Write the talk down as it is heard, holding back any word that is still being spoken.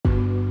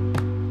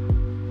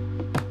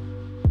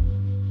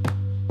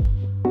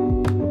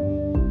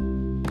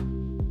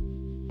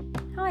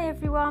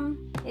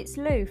everyone, it's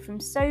Lou from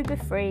Sober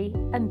Free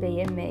and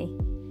Being Me.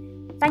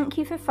 Thank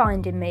you for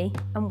finding me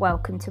and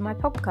welcome to my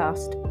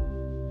podcast.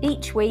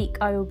 Each week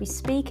I will be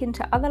speaking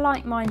to other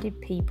like-minded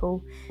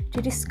people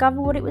to discover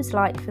what it was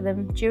like for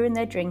them during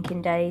their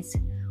drinking days,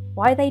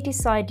 why they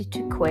decided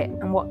to quit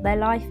and what their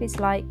life is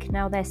like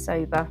now they're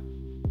sober.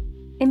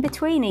 In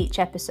between each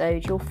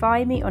episode you'll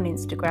find me on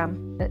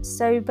Instagram at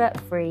Sober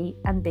Free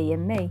and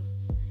Being Me.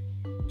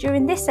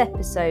 During this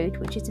episode,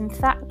 which is in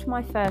fact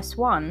my first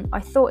one, I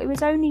thought it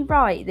was only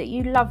right that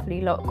you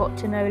lovely lot got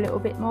to know a little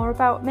bit more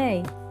about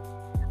me.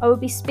 I will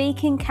be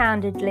speaking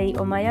candidly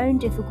on my own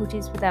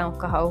difficulties with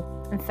alcohol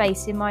and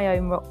facing my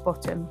own rock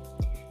bottom,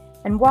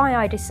 and why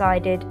I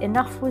decided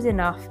enough was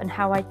enough and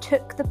how I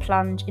took the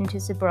plunge into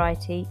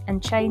sobriety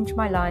and changed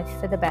my life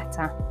for the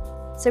better.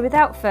 So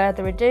without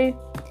further ado,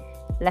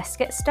 let's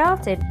get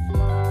started.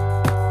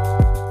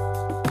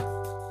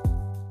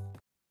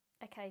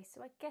 Okay,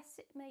 so I guess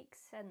it makes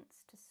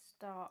sense to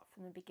start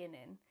from the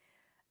beginning.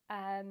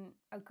 I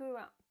grew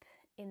up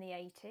in the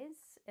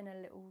 80s in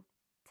a little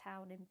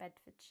town in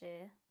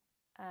Bedfordshire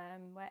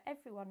where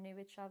everyone knew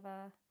each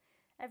other,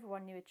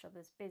 everyone knew each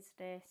other's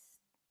business,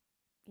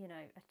 you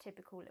know, a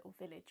typical little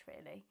village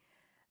really.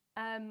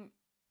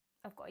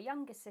 I've got a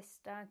younger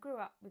sister. I grew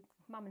up with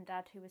mum and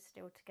dad who were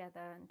still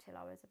together until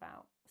I was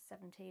about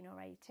 17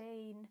 or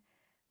 18.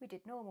 We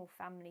did normal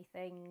family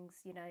things,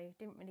 you know,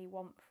 didn't really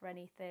want for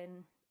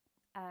anything.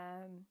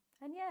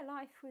 And yeah,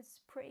 life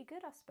was pretty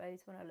good, I suppose,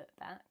 when I look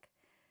back.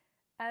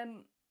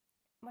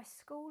 My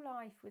school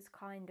life was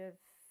kind of,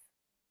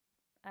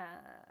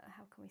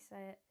 how can we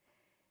say it?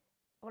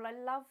 Well, I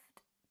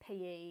loved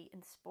PE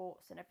and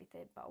sports and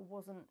everything, but I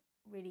wasn't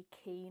really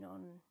keen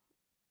on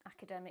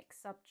academic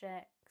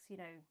subjects, you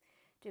know,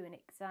 doing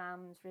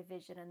exams,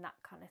 revision and that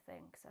kind of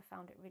thing, because I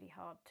found it really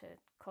hard to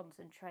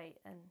concentrate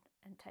and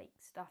take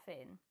stuff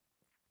in.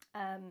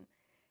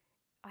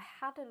 I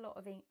had a lot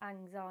of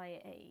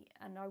anxiety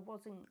and I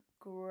wasn't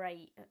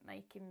great at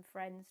making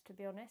friends, to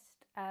be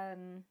honest.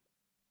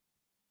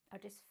 I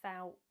just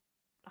felt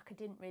like I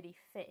didn't really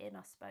fit in,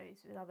 I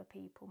suppose, with other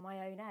people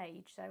my own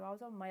age. So I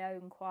was on my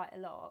own quite a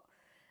lot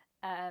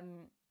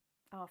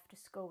after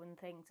school and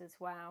things as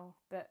well.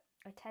 But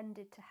I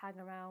tended to hang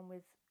around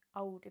with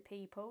older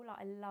people. Like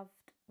I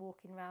loved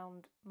walking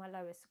around my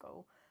lower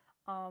school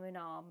arm in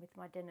arm with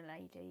my dinner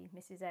lady,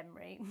 Mrs.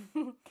 Emery.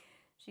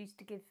 She used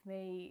to give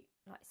me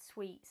like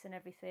sweets and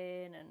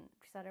everything, and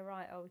just had a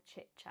right old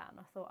chit chat, and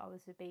I thought I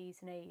was the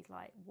bee's knees,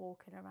 like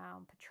walking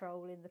around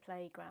patrolling the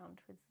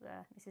playground with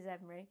Mrs.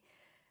 Emery.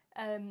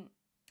 And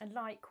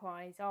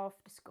likewise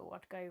after school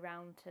I'd go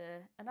round to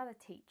another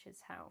teacher's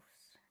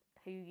house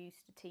who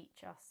used to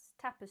teach us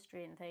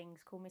tapestry and things,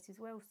 called Mrs.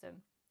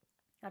 Wilson.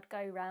 I'd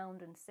go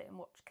round and sit and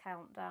watch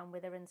Countdown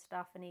with her and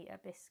stuff and eat her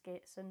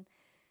biscuits, and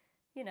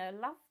you know,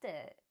 loved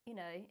it. You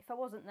know, if I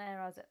wasn't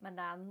there, I was at my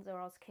nan's or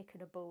I was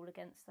kicking a ball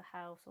against the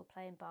house or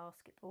playing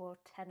basketball or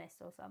tennis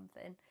or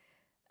something.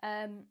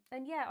 And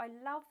yeah, I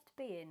loved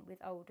being with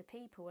older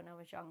people when I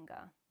was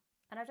younger.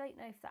 And I don't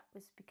know if that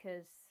was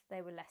because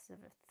they were less of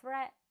a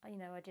threat. You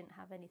know, I didn't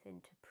have anything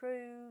to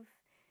prove.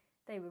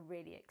 They were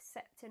really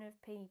accepting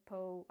of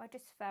people. I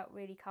just felt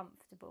really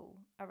comfortable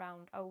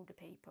around older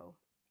people.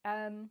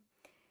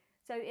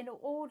 So in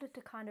order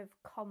to kind of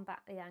combat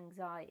the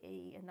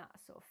anxiety and that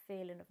sort of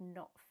feeling of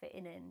not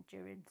fitting in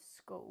during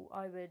school,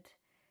 I would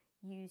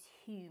use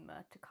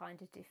humour to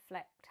kind of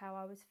deflect how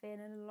I was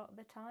feeling a lot of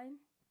the time.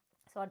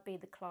 So I'd be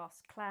the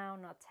class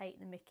clown, I'd take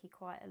the mickey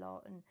quite a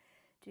lot and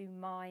do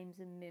mimes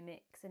and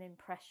mimics and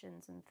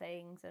impressions and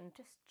things and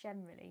just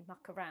generally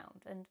muck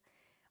around. And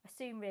I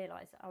soon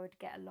realised that I would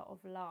get a lot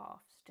of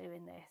laughs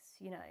doing this,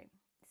 you know,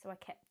 so I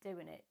kept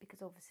doing it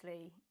because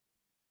obviously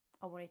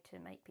I wanted to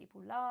make people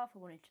laugh, I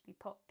wanted to be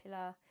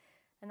popular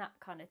and that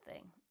kind of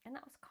thing. And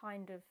that was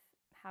kind of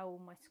how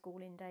my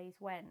schooling days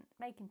went,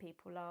 making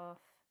people laugh,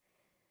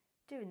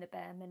 doing the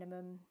bare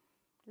minimum,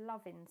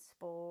 loving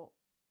sport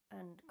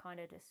and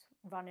kind of just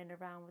running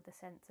around with a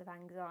sense of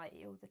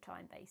anxiety all the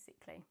time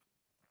basically.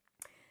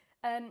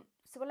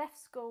 So I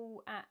left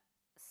school at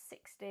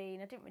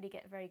 16. I didn't really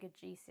get very good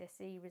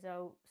GCSE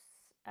results.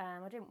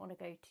 I didn't want to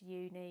go to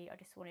uni, I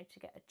just wanted to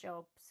get a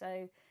job.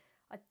 So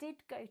I did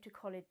go to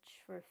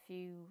college for a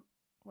few,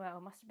 well,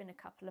 it must have been a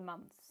couple of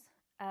months,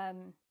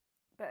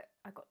 but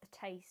I got the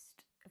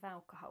taste of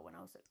alcohol when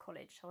I was at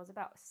college. So I was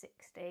about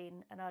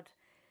 16 and I'd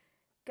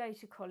go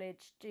to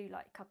college, do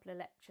like a couple of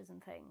lectures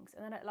and things,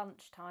 and then at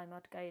lunchtime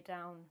I'd go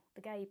down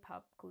the gay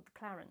pub called the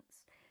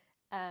Clarence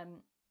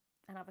and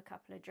have a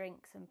couple of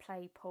drinks and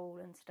play pool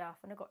and stuff,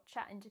 and I got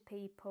chatting to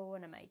people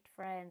and I made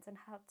friends and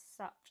had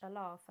such a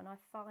laugh, and I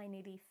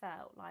finally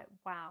felt like,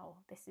 wow,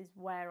 this is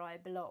where I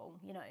belong,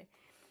 you know.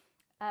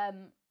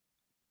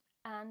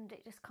 And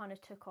it just kind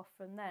of took off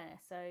from there.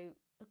 So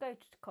I'd go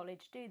to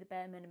college, do the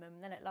bare minimum,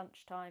 and then at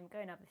lunchtime go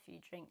and have a few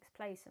drinks,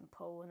 play some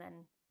pool, and then,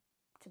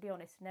 to be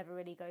honest, never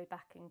really go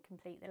back and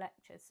complete the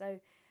lectures.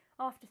 So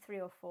after 3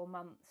 or 4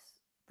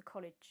 months, the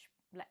college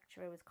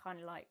lecturer was kind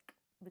of like,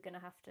 we're going to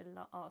have to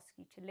ask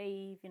you to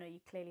leave, you know, you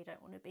clearly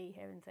don't want to be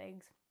here and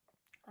things.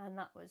 and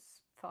that was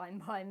fine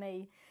by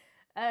me.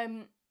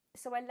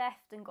 So I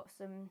left and got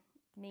some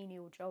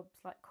menial jobs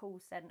like call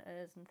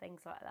centres and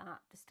things like that,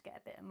 just to get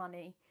a bit of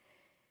money.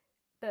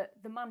 But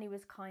the money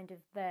was kind of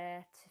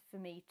there for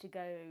me to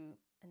go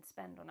and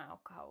spend on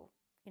alcohol.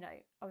 You know,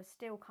 I was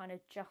still kind of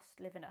just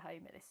living at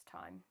home at this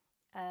time.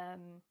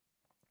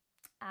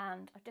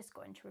 And I just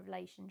got into a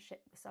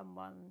relationship with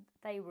someone.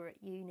 They were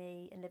at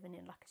uni and living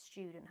in like a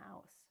student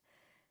house.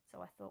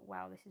 So I thought,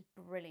 wow, this is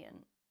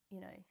brilliant,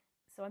 you know.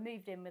 So I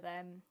moved in with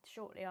them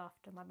shortly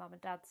after my mum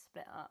and dad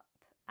split up.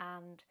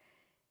 And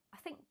I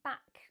think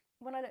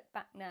when I look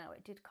back now,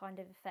 it did kind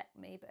of affect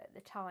me, but at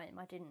the time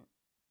I didn't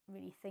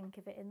really think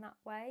of it in that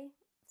way.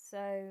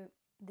 So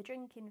the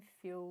drinking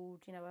fueled,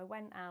 you know, I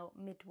went out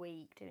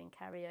midweek doing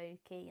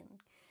karaoke and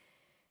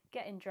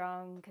getting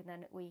drunk, and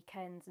then at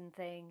weekends and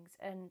things,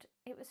 and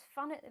it was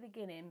fun at the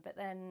beginning, but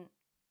then,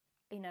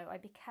 you know, I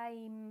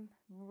became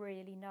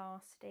really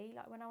nasty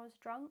like when I was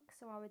drunk.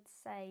 So I would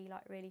say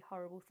like really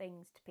horrible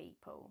things to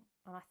people,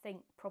 and I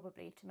think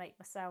probably to make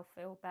myself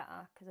feel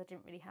better, because I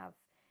didn't really have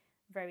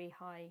very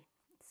high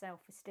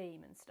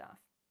self-esteem and stuff.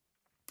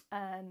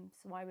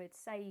 So I would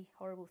say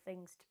horrible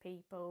things to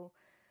people,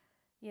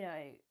 you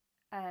know,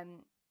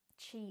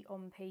 cheat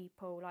on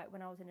people. Like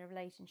when I was in a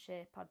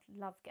relationship, I'd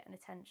love getting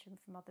attention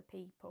from other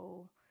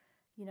people,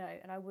 you know,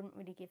 and I wouldn't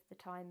really give the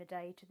time of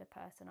day to the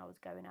person I was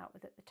going out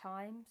with at the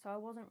time. So I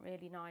wasn't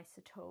really nice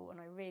at all,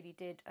 and I really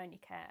did only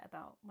care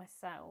about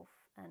myself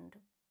and,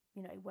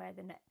 you know, where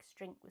the next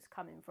drink was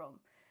coming from.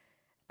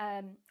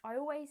 I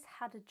always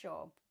had a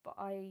job, but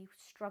I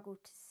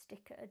struggled to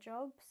stick at a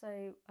job. So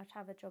I'd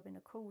have a job in a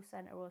call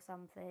centre or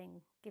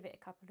something, give it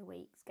a couple of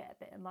weeks, get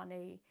a bit of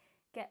money,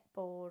 get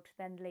bored,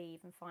 then leave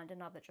and find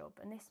another job.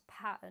 And this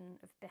pattern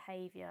of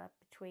behaviour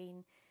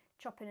between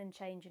chopping and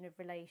changing of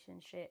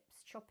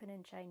relationships, chopping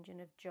and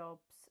changing of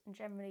jobs, and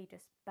generally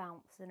just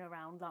bouncing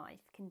around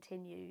life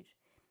continued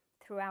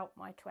throughout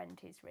my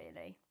 20s,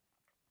 really.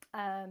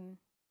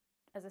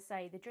 As I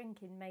say, the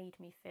drinking made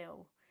me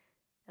feel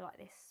like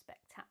this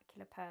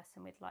spectacular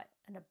person with like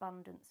an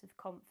abundance of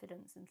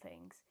confidence and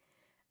things.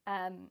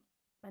 And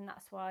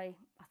that's why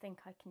I think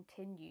I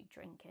continued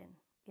drinking,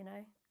 you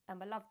know.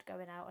 I loved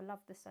going out. I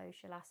loved the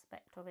social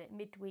aspect of it.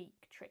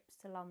 Midweek trips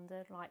to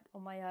London, like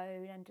on my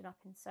own, ending up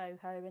in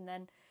Soho, and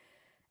then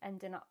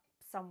ending up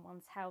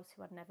someone's house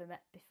who I'd never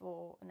met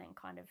before, and then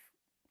kind of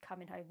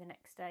coming home the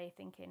next day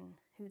thinking,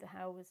 who the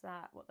hell was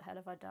that? What the hell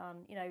have I done?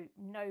 You know,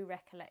 no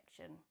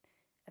recollection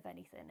of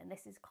anything. And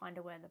this is kind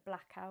of where the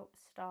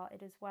blackouts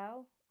started as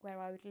well,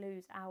 where I would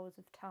lose hours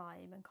of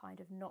time and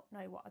kind of not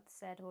know what I'd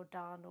said or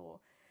done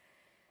or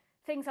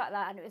things like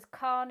that. And it was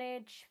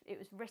carnage, it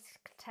was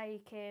risk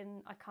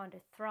taking. I kind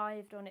of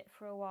thrived on it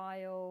for a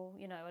while.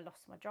 You know, I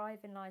lost my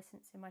driving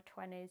licence in my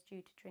 20s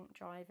due to drink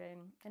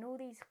driving, and all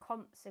these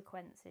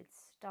consequences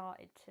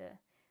started to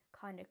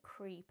kind of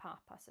creep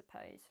up, I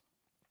suppose.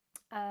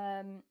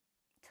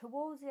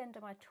 Towards the end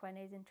of my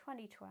 20s, in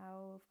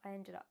 2012, I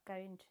ended up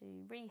going to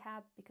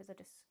rehab because I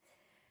just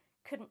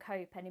couldn't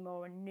cope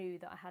anymore and knew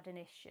that I had an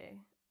issue.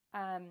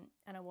 And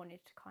I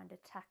wanted to kind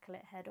of tackle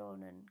it head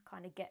on and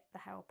kind of get the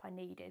help I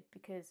needed,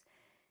 because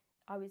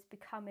I was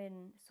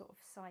becoming sort of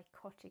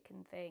psychotic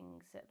and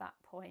things at that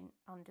point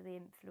under the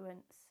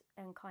influence,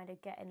 and kind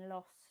of getting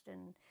lost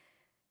and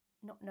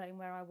not knowing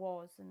where I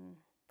was, and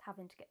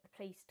having to get the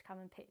police to come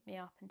and pick me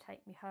up and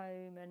take me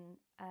home. And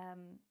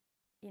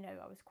you know,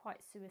 I was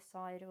quite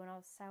suicidal, and I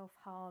was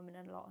self-harming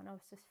a lot, and I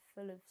was just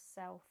full of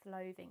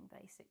self-loathing,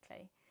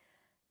 basically.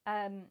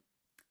 And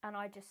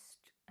I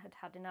just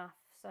had enough.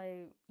 So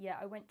yeah,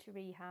 I went to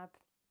rehab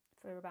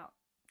for about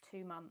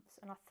 2 months,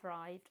 and I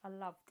thrived. I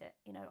loved it.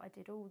 You know, I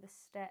did all the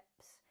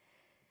steps.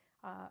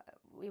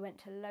 We went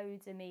to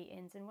loads of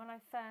meetings, and when I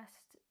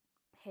first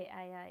hit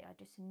AA, I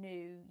just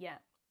knew, yeah,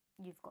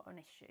 you've got an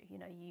issue. You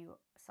know, you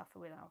suffer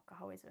with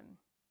alcoholism,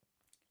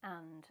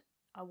 and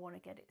I want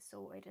to get it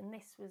sorted. And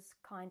this was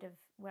kind of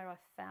where I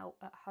felt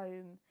at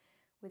home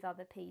with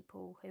other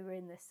people who were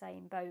in the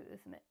same boat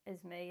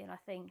as me. And I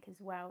think as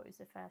well, it was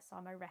the first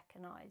time I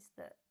recognised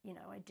that, you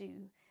know, I do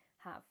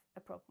have a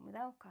problem with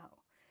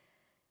alcohol.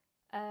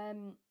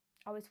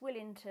 I was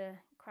willing to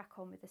crack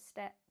on with the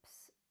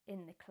steps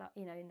in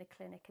the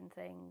clinic and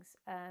things.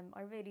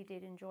 I really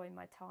did enjoy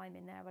my time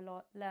in there a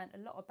lot, learned a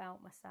lot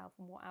about myself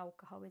and what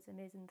alcoholism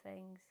is and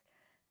things.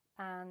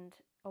 And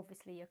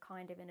obviously you're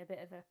kind of in a bit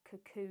of a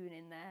cocoon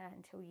in there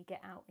until you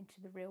get out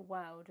into the real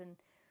world. And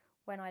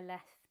when I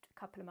left a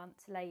couple of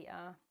months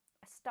later,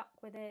 I stuck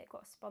with it,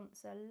 got a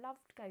sponsor,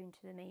 loved going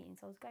to the meetings.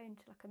 I was going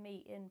to like a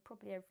meeting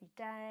probably every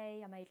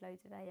day. I made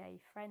loads of AA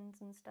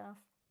friends and stuff.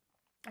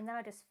 And then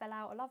I just fell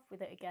out of love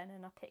with it again,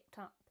 and I picked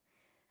up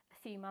a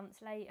few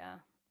months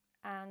later.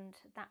 And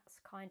that's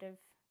kind of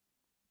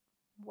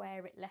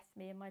where it left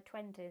me in my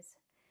 20s.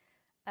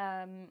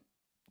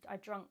 I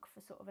drunk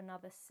for sort of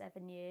another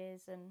 7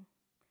 years, and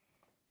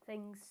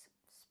things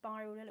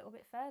spiraled a little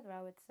bit further,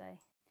 I would say.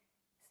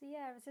 So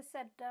yeah, as I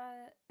said,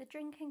 the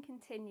drinking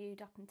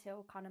continued up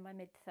until kind of my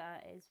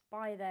mid-30s.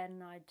 By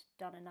then I'd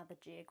done another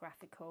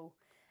geographical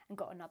and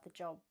got another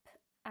job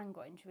and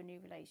got into a new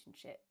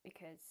relationship,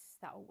 because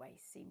that always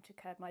seemed to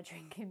curb my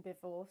drinking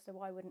before, so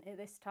why wouldn't it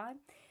this time?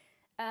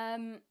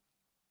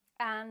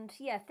 And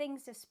yeah,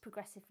 things just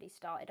progressively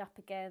started up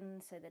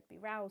again. So there'd be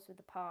rows with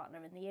the partner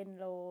and the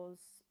in-laws,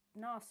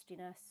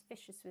 nastiness,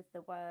 vicious with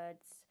the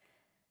words,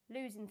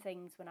 losing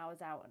things when I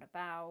was out and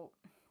about,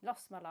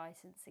 lost my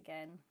licence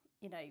again,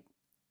 you know,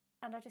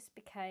 and I just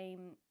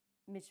became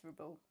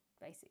miserable,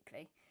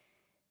 basically.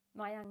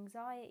 My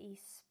anxiety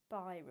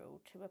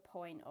spiraled to a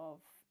point of,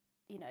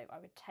 you know, I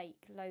would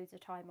take loads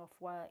of time off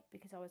work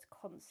because I was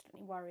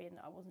constantly worrying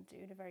that I wasn't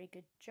doing a very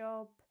good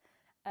job.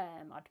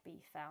 I'd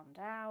be found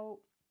out,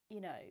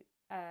 you know,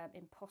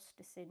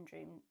 imposter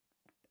syndrome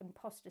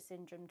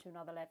to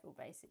another level,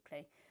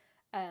 basically.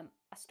 I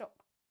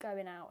stopped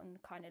going out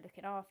and kind of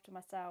looking after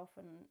myself,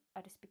 and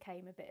I just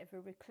became a bit of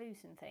a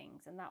recluse and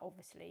things, and that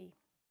obviously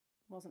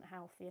wasn't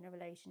healthy in a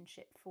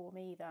relationship for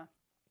me either.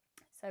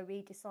 So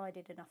we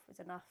decided enough was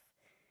enough,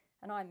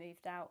 and I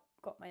moved out,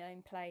 got my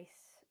own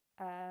place,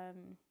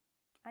 and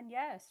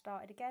yeah,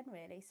 started again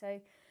really.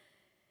 So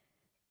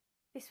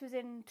this was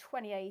in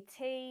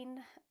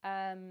 2018.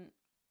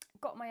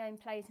 Got my own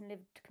place and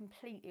lived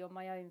completely on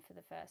my own for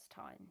the first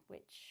time,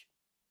 which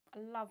I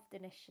loved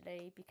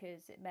initially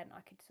because it meant I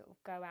could sort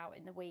of go out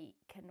in the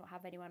week and not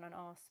have anyone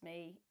ask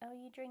me, oh, are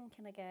you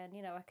drinking again?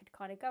 You know, I could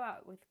kind of go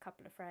out with a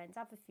couple of friends,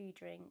 have a few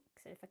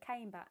drinks, and if I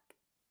came back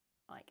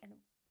like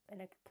in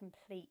a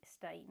complete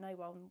state, no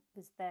one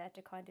was there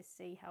to kind of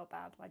see how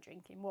bad my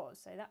drinking was.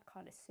 So that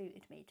kind of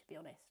suited me, to be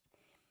honest.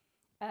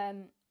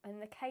 And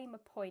there came a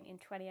point in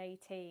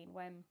 2019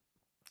 when,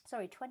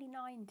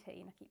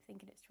 2019, I keep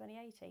thinking it's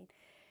 2018.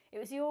 It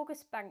was the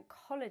August bank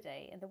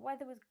holiday and the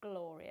weather was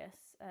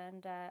glorious,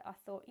 and I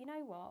thought, you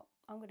know what,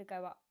 I'm going to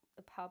go up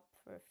the pub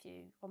for a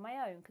few on my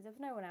own because there was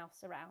no one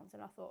else around,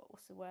 and I thought,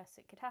 what's the worst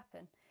that could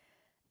happen?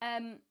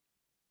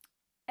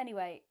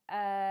 Anyway,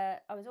 I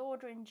was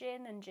ordering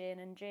gin and gin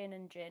and gin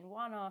and gin,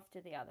 one after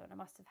the other, and I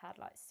must have had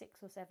like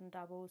 6 or 7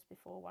 doubles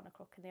before 1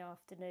 o'clock in the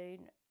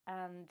afternoon.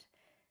 And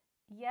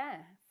yeah,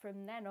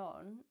 from then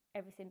on,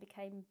 everything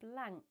became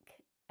blank.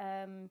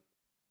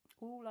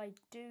 All I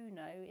do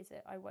know is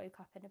that I woke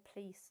up in a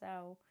police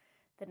cell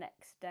the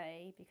next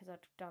day because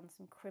I'd done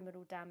some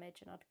criminal damage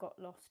and I'd got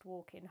lost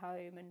walking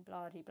home and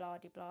blah de blah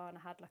de blah, and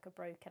I had like a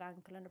broken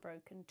ankle and a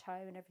broken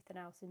toe and everything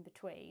else in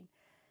between.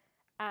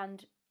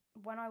 And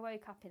when I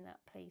woke up in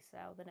that police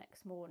cell the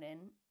next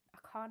morning, I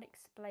can't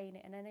explain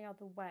it in any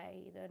other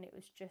way than it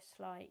was just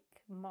like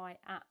my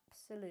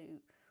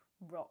absolute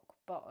rock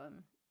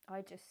bottom.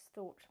 I just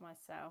thought to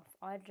myself,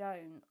 I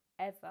don't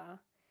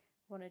ever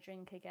want to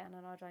drink again,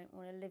 and I don't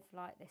want to live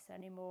like this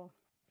anymore.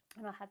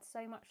 And I had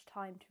so much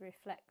time to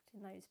reflect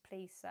in those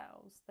police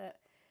cells that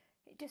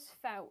it just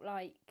felt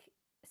like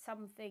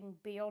something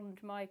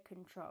beyond my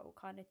control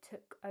kind of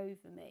took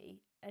over me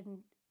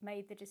and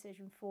made the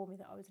decision for me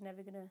that I was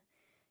never going to,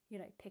 you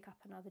know, pick up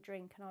another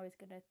drink, and I was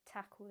going to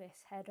tackle this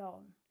head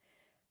on.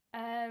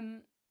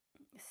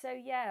 So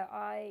yeah,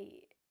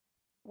 I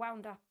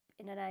wound up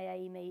in an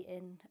AA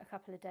meeting a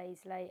couple of days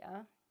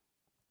later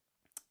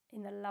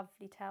in the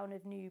lovely town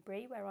of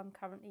Newbury, where I'm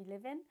currently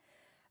living.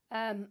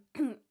 As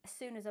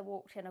soon as I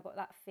walked in, I got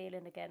that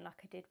feeling again, like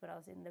I did when I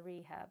was in the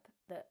rehab,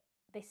 that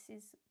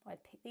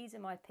these are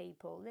my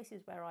people, this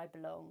is where I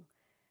belong.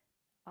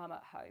 I'm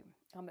at home,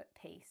 I'm at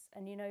peace.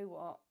 And you know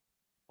what?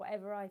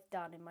 Whatever I've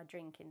done in my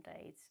drinking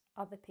days,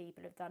 other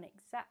people have done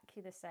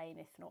exactly the same,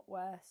 if not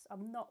worse.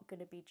 I'm not going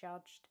to be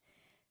judged.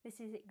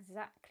 This is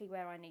exactly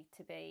where I need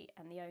to be,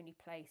 and the only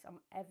place I'm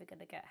ever going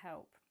to get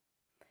help.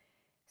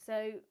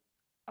 So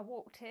I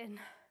walked in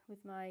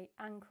with my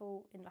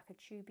ankle in like a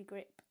tubey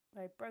grip,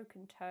 a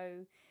broken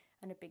toe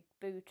and a big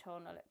boot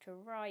on. I looked a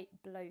right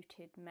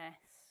bloated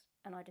mess,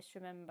 and I just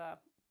remember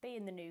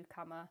being the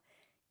newcomer,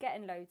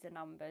 getting loads of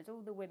numbers,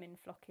 all the women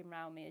flocking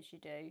round me as you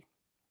do.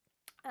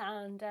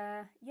 And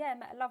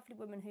met a lovely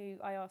woman who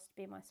I asked to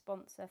be my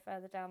sponsor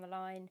further down the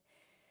line.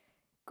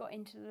 Got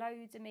into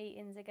loads of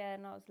meetings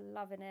again. I was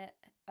loving it.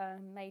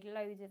 Made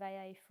loads of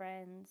AA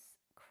friends.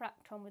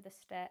 Cracked on with the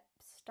steps.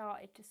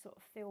 Started to sort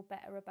of feel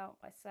better about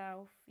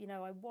myself. You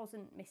know, I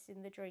wasn't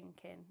missing the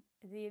drinking.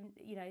 The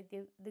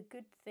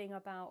good thing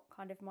about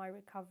kind of my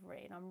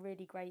recovery, and I'm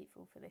really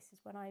grateful for this, is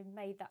when I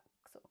made that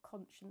sort of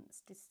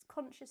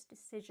conscious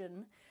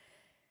decision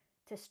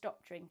to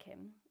stop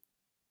drinking,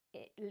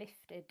 it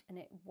lifted and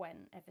it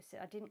went ever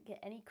since. I didn't get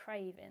any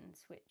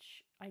cravings,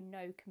 which I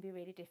know can be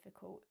really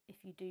difficult if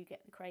you do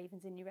get the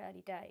cravings in your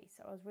early days.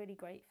 So I was really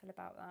grateful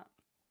about that.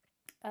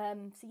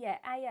 So yeah,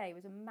 AA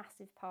was a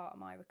massive part of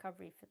my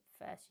recovery for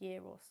the first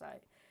year or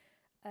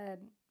so.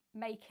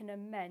 Making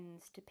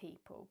amends to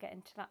people,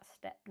 getting to that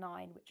step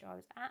 9, which I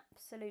was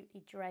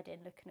absolutely dreading,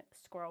 looking at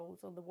the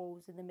scrolls on the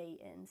walls in the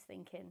meetings,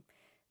 thinking,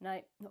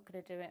 no, not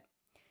going to do it.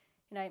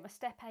 You know, my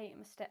step 8 and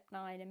my step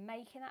 9, and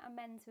making that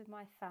amends with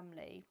my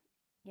family,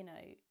 you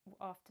know,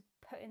 after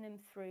putting them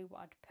through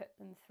what I'd put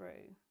them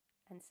through,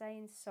 and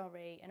saying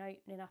sorry and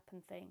opening up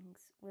and things,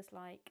 was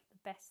like the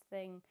best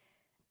thing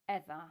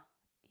ever.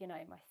 You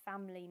know, my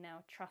family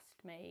now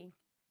trust me,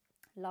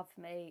 love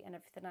me and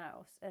everything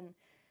else. And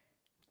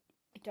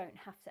don't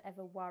have to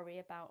ever worry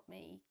about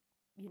me,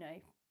 you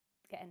know,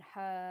 getting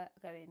hurt,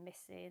 going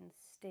missing,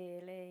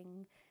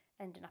 stealing,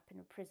 ending up in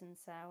a prison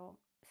cell,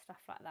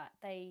 stuff like that.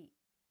 They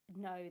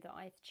know that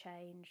I've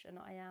changed and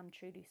I am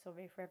truly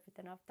sorry for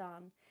everything I've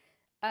done.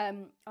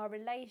 Our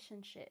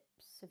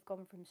relationships have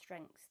gone from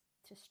strength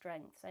to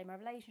strength. So my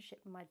relationship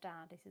with my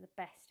dad is the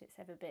best it's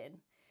ever been,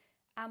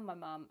 and my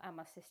mum and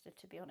my sister,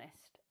 to be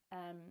honest.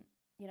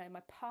 You know,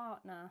 my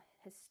partner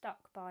has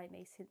stuck by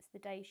me since the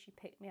day she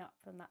picked me up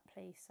from that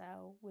police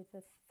cell with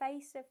a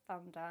face of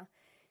thunder.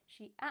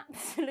 She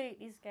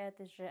absolutely scared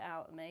the shit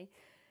out of me.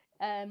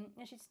 And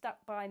she's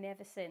stuck by me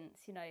ever since,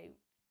 you know,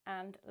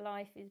 and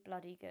life is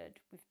bloody good.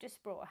 We've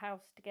just brought a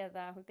house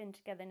together. We've been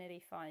together nearly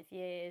 5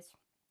 years.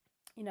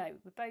 You know,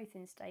 we're both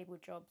in stable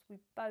jobs. We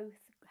both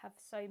have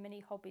so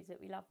many hobbies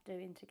that we love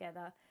doing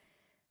together.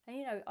 And,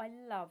 you know, I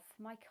love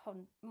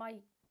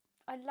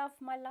I love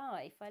my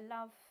life. I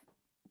love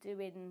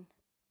doing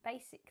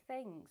basic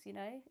things, you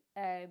know,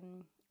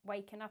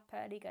 waking up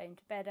early, going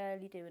to bed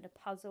early, doing a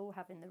puzzle,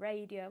 having the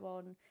radio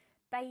on,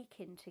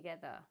 baking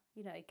together,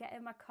 you know,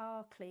 getting my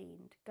car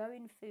cleaned,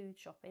 going food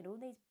shopping, all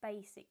these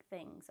basic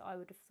things I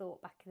would have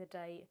thought back in the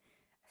day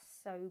are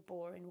so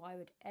boring. Why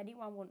would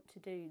anyone want to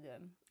do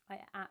them? I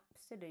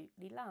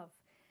absolutely love.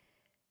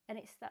 And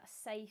it's that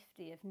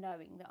safety of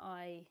knowing that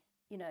I,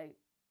 you know,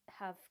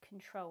 have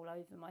control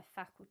over my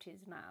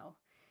faculties now,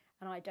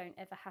 and I don't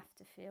ever have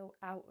to feel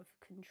out of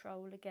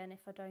control again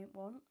if I don't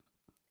want.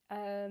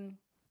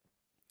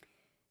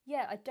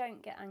 Yeah, I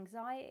don't get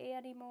anxiety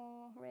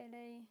anymore,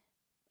 really.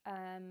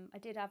 I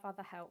did have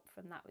other help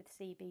from that with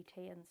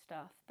CBT and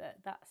stuff, but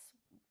that's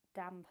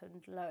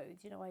dampened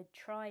loads. You know, I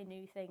try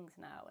new things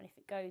now, and if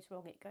it goes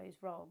wrong, it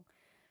goes wrong.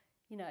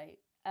 You know,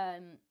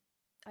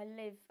 I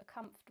live a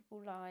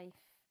comfortable life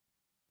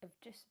of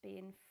just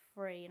being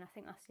free, and I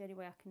think that's the only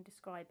way I can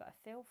describe it. I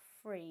feel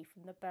free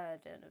from the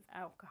burden of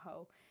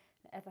alcohol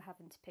and ever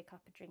having to pick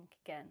up a drink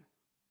again,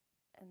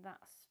 and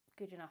that's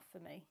good enough for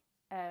me.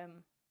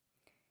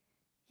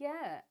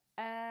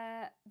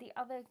 The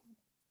other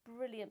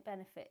brilliant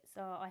benefits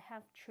are I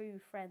have true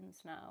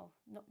friends now,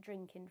 not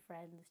drinking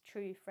friends,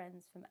 true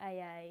friends from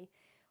AA.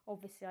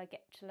 Obviously I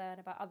get to learn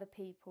about other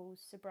people's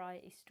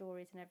sobriety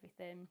stories and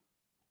everything,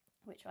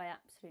 which I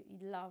absolutely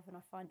love, and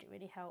I find it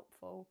really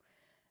helpful.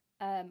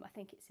 I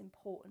think it's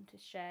important to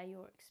share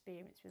your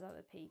experience with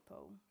other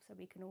people so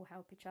we can all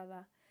help each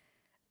other.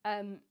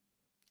 And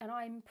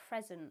I'm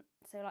present,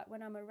 so like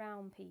when I'm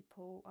around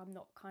people, I'm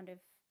not kind of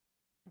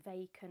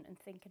vacant and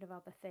thinking of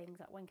other things,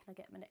 like when can I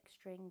get my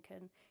next drink,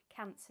 and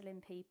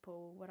cancelling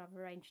people when I've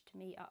arranged to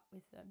meet up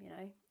with them. You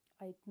know,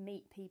 I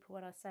meet people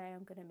when I say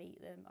I'm going to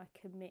meet them. I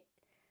commit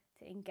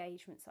to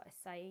engagements that I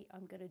say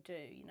I'm going to do,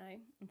 you know,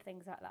 and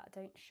things like that. I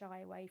don't shy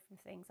away from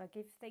things. I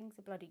give things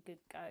a bloody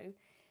good go,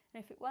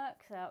 and if it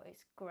works out,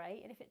 it's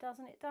great, and if it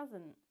doesn't, it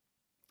doesn't.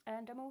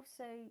 And I'm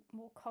also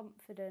more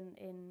confident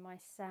in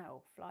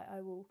myself. Like,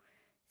 I will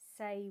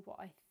say what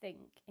I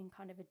think in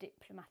kind of a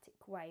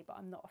diplomatic way, but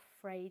I'm not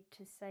afraid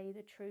to say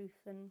the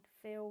truth and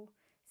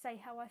say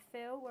how I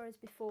feel, whereas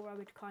before I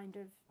would kind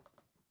of,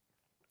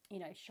 you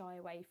know, shy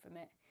away from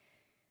it.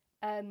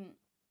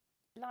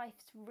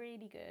 Life's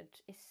really good.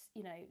 It's,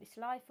 you know, it's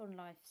life on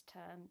life's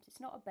terms.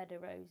 It's not a bed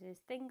of roses.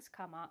 Things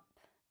come up,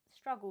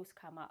 struggles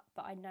come up,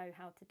 but I know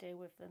how to deal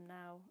with them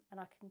now, and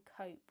I can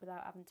cope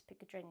without having to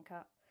pick a drink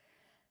up.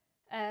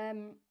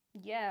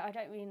 I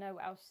don't really know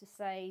what else to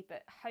say,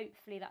 but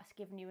hopefully that's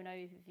given you an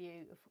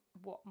overview of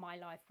what my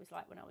life was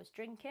like when I was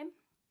drinking,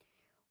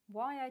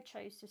 why I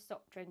chose to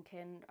stop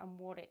drinking, and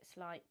what it's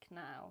like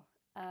now.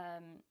 I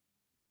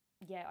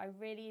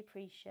really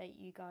appreciate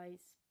you guys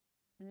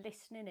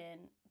listening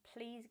in.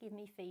 Please give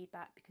me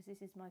feedback, because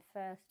this is my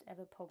first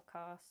ever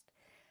podcast.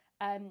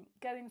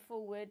 Going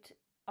forward,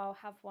 I'll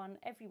have one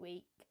every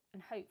week,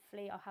 and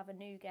hopefully I'll have a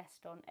new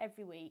guest on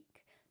every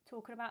week,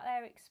 talking about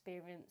their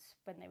experience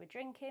when they were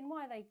drinking,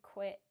 why they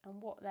quit,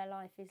 and what their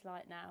life is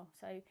like now.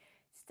 So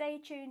stay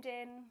tuned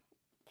in,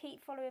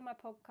 keep following my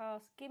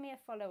podcast, give me a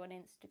follow on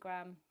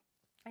Instagram,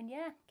 and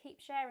keep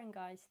sharing,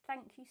 guys.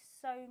 Thank you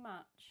so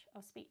much.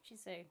 I'll speak to you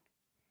soon.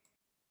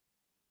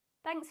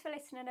 Thanks for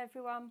listening,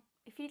 everyone.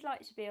 If you'd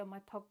like to be on my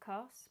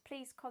podcast,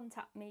 please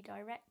contact me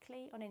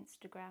directly on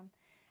Instagram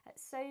at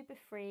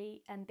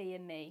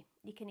soberfreeandbeingme.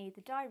 You can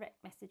either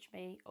direct message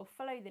me or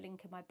follow the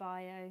link in my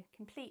bio,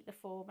 complete the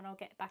form, and I'll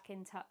get back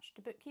in touch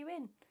to book you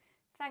in.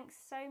 Thanks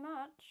so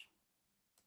much.